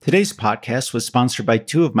Today's podcast was sponsored by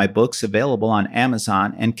two of my books available on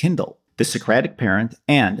Amazon and Kindle, The Socratic Parent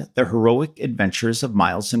and The Heroic Adventures of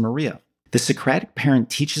Miles and Maria. The Socratic Parent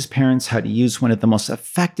teaches parents how to use one of the most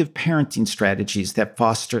effective parenting strategies that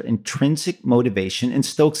foster intrinsic motivation and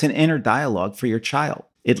stokes an inner dialogue for your child.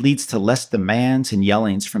 It leads to less demands and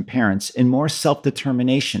yellings from parents and more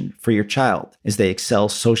self-determination for your child as they excel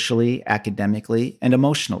socially, academically, and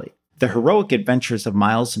emotionally. The Heroic Adventures of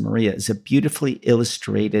Miles and Maria is a beautifully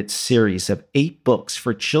illustrated series of 8 books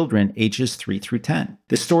for children ages 3 through 10.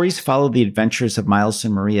 The stories follow the adventures of Miles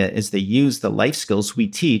and Maria as they use the life skills we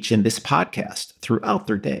teach in this podcast throughout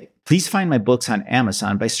their day. Please find my books on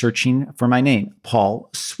Amazon by searching for my name, Paul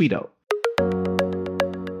Sweeto.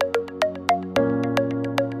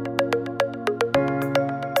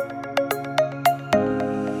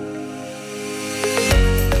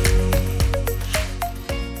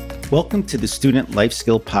 Welcome to the Student Life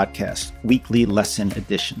Skill Podcast, weekly lesson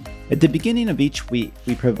edition. At the beginning of each week,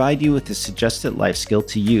 we provide you with a suggested life skill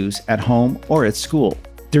to use at home or at school.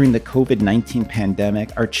 During the COVID-19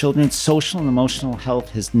 pandemic, our children's social and emotional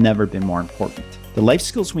health has never been more important. The life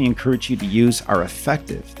skills we encourage you to use are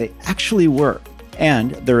effective. They actually work,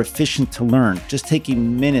 and they're efficient to learn, just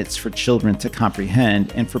taking minutes for children to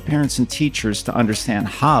comprehend and for parents and teachers to understand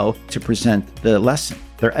how to present the lesson.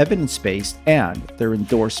 They're evidence-based and they're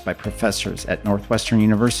endorsed by professors at Northwestern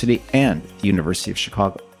University and the University of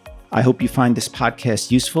Chicago. I hope you find this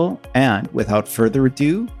podcast useful, and without further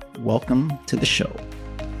ado, welcome to the show.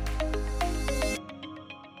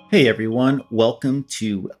 Hey everyone, welcome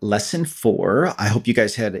to Lesson 4. I hope you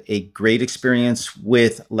guys had a great experience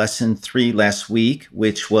with Lesson 3 last week,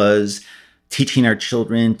 which was teaching our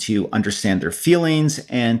children to understand their feelings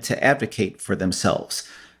and to advocate for themselves.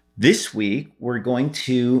 This week, we're going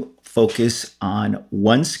to focus on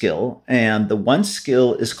one skill, and the one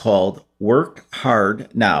skill is called Work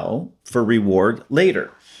Hard Now for Reward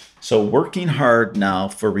Later. So working hard now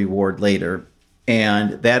for reward later.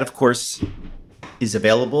 And that, of course, is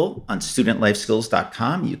available on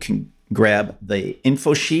studentlifeskills.com. You can grab the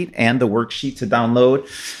info sheet and the worksheet to download.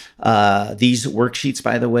 These worksheets,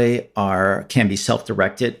 by the way, can be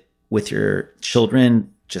self-directed with your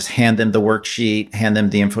children. Just hand them the worksheet, hand them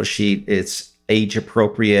the info sheet. It's age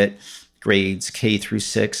appropriate, grades K through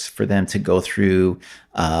 6 for them to go through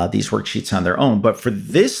these worksheets on their own. But for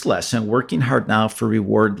this lesson, Working Hard Now for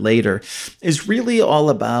Reward Later, is really all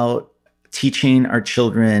about teaching our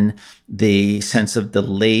children the sense of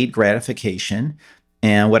delayed gratification.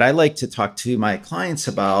 And what I like to talk to my clients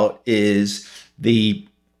about is the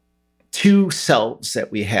two selves that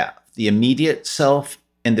we have, the immediate self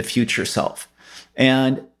and the future self.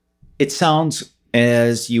 And it sounds,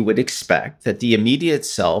 as you would expect, that the immediate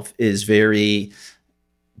self is very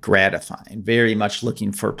gratifying, very much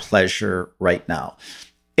looking for pleasure right now.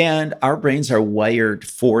 And our brains are wired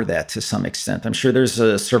for that to some extent. I'm sure there's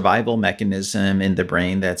a survival mechanism in the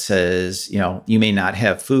brain that says, you may not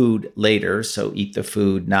have food later, so eat the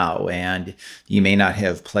food now. And you may not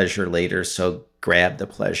have pleasure later, so grab the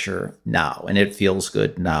pleasure now. And it feels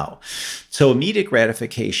good now. So immediate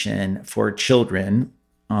gratification for children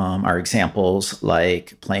are examples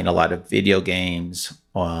like playing a lot of video games,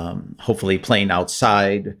 hopefully playing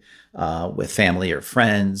outside with family or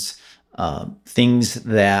friends. Things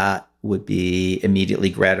that would be immediately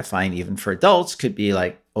gratifying even for adults could be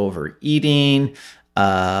like overeating.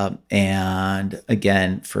 And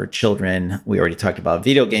again, for children, we already talked about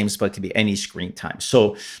video games, but it could be any screen time.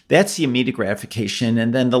 So that's the immediate gratification.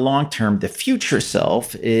 And then the long-term, the future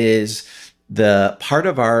self is the part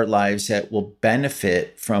of our lives that will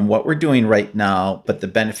benefit from what we're doing right now, but the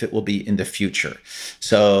benefit will be in the future.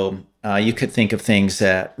 So you could think of things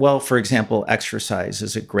that, for example, exercise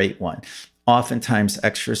is a great one. Oftentimes,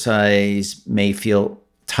 exercise may feel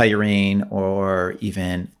tiring or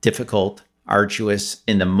even difficult, arduous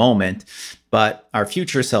in the moment, but our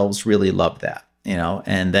future selves really love that,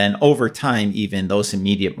 and then over time, even those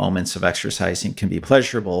immediate moments of exercising can be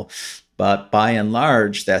pleasurable. But by and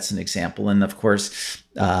large, that's an example. And of course,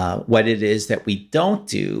 what it is that we don't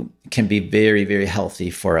do can be very, very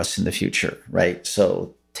healthy for us in the future, right?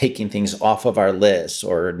 So taking things off of our list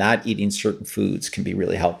or not eating certain foods can be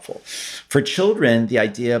really helpful. For children, the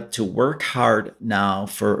idea to work hard now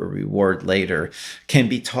for a reward later can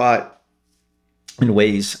be taught in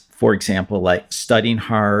ways, for example, like studying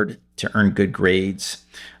hard to earn good grades,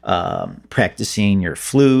 practicing your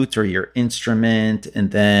flute or your instrument, and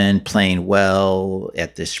then playing well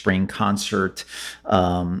at the spring concert,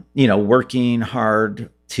 working hard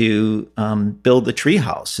to build a tree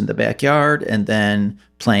house in the backyard and then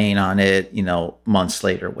playing on it, months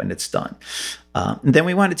later when it's done. And then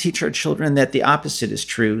we want to teach our children that the opposite is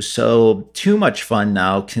true. So too much fun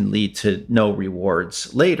now can lead to no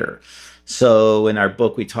rewards later. So in our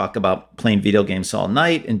book, we talk about playing video games all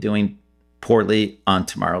night and doing poorly on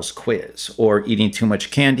tomorrow's quiz, or eating too much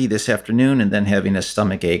candy this afternoon and then having a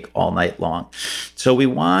stomach ache all night long. So we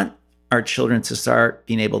want our children to start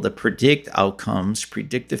being able to predict outcomes,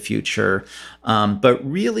 predict the future, but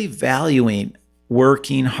really valuing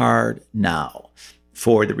working hard now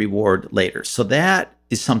for the reward later. So that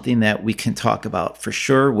is something that we can talk about for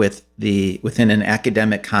sure within an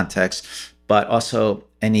academic context, but also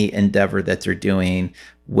any endeavor that they're doing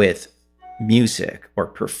with music or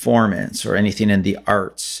performance or anything in the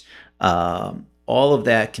arts. All of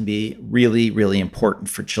that can be really, really important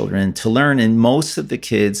for children to learn. And most of the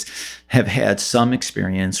kids have had some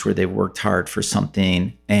experience where they've worked hard for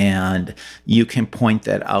something, and you can point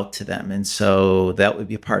that out to them. And so that would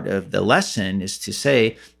be part of the lesson, is to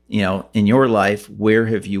say, in your life, where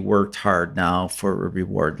have you worked hard now for a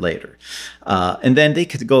reward later? And then they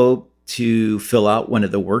could go to fill out one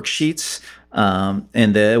of the worksheets. And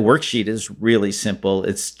the worksheet is really simple.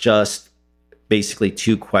 It's just basically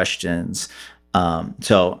 2 questions.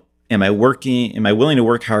 So am I willing to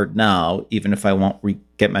work hard now, even if I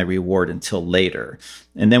won't get my reward until later?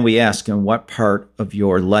 And then we ask them, what part of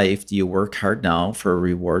your life do you work hard now for a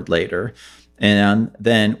reward later? And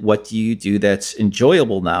then what do you do that's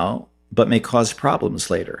enjoyable now, but may cause problems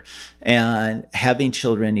later? And having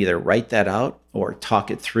children either write that out or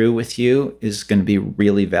talk it through with you is going to be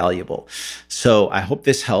really valuable. So I hope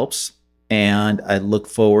this helps, and I look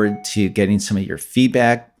forward to getting some of your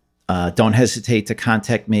feedback. Don't hesitate to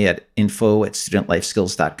contact me at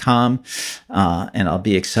info@studentlifeskills.com, and I'll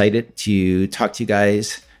be excited to talk to you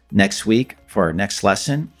guys next week for our next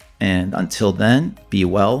lesson. And until then, be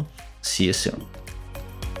well. See you soon.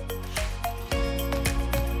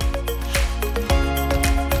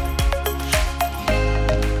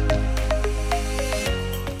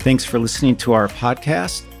 Thanks for listening to our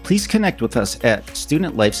podcast. Please connect with us at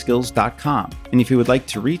studentlifeskills.com. And if you would like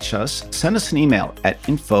to reach us, send us an email at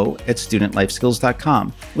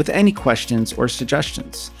info@studentlifeskills.com with any questions or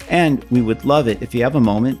suggestions. And we would love it if you have a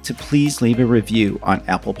moment to please leave a review on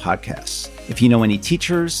Apple Podcasts. If you know any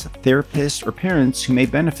teachers, therapists, or parents who may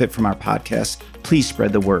benefit from our podcast, please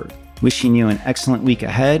spread the word. Wishing you an excellent week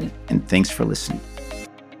ahead, and thanks for listening.